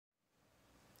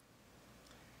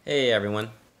Hey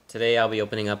everyone, today I'll be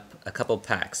opening up a couple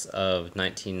packs of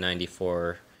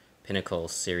 1994 Pinnacle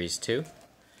Series 2,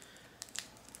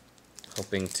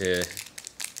 hoping to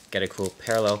get a cool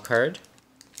parallel card.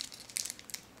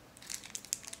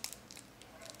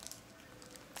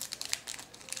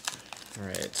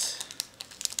 Alright.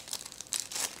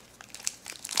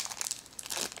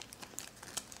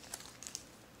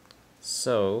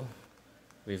 So,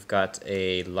 we've got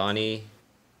a Lonnie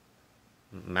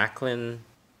Macklin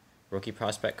rookie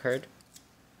prospect card.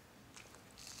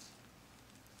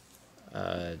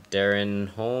 Darren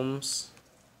Holmes.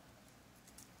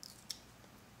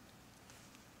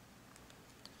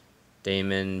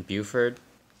 Damon Buford.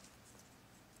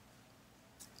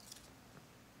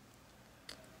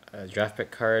 A draft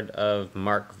pick card of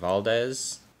Mark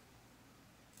Valdez.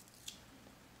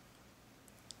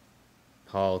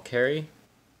 Paul Carey.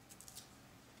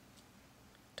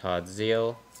 Todd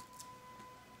Zeal.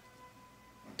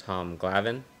 Tom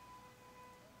Glavine.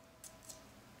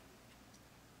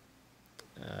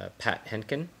 Pat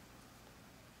Henkin.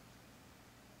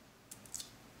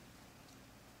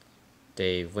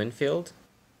 Dave Winfield.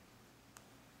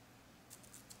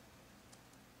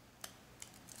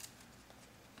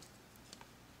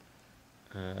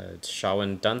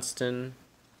 Shawan Dunston.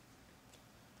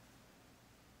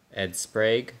 Ed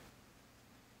Sprague.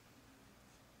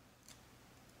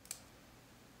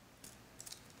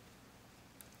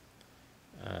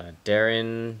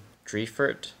 Darren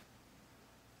Dreifert,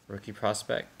 rookie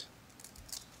prospect.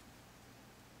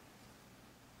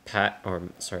 Matt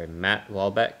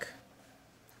Walbeck.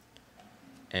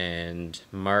 And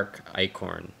Mark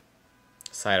Eichhorn,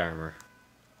 side armor.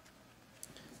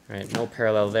 Alright, no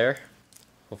parallel there.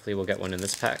 Hopefully we'll get one in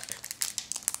this pack.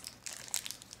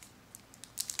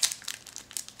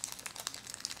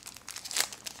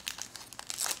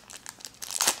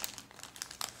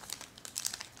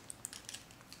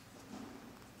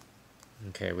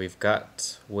 Okay, we've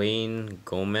got Wayne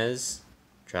Gomez,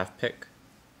 draft pick.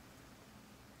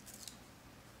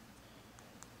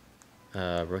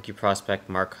 Rookie prospect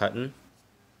Mark Hutton.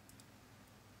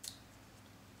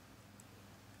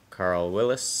 Carl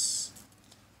Willis.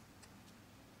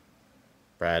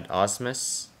 Brad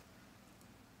Osmus.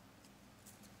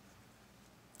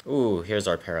 Ooh, here's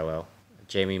our parallel.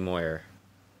 Jamie Moyer.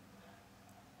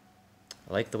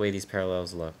 I like the way these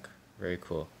parallels look. Very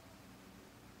cool.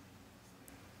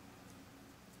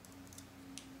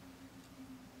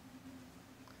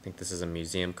 I think this is a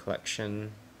museum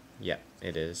collection. Yep,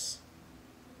 it is.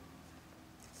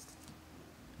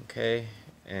 Okay,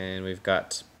 and we've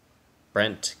got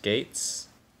Brent Gates,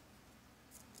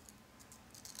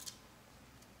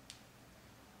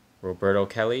 Roberto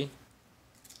Kelly,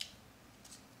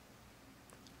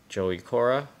 Joey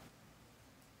Cora,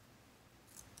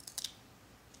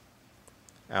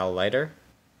 Al Leiter,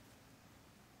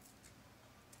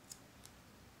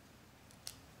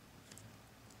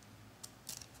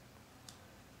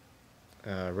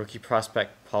 rookie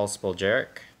prospect Paul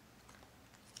Spoljaric,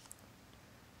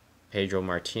 Pedro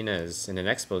Martinez in an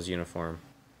Expos uniform.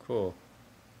 Cool.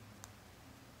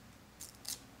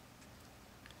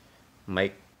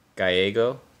 Mike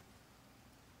Gallego,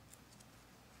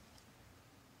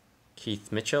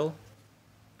 Keith Mitchell,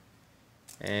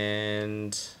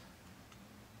 and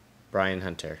Brian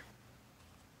Hunter.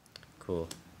 Cool.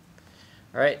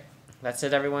 Alright, that's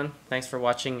it everyone. Thanks for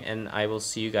watching, and I will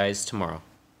see you guys tomorrow.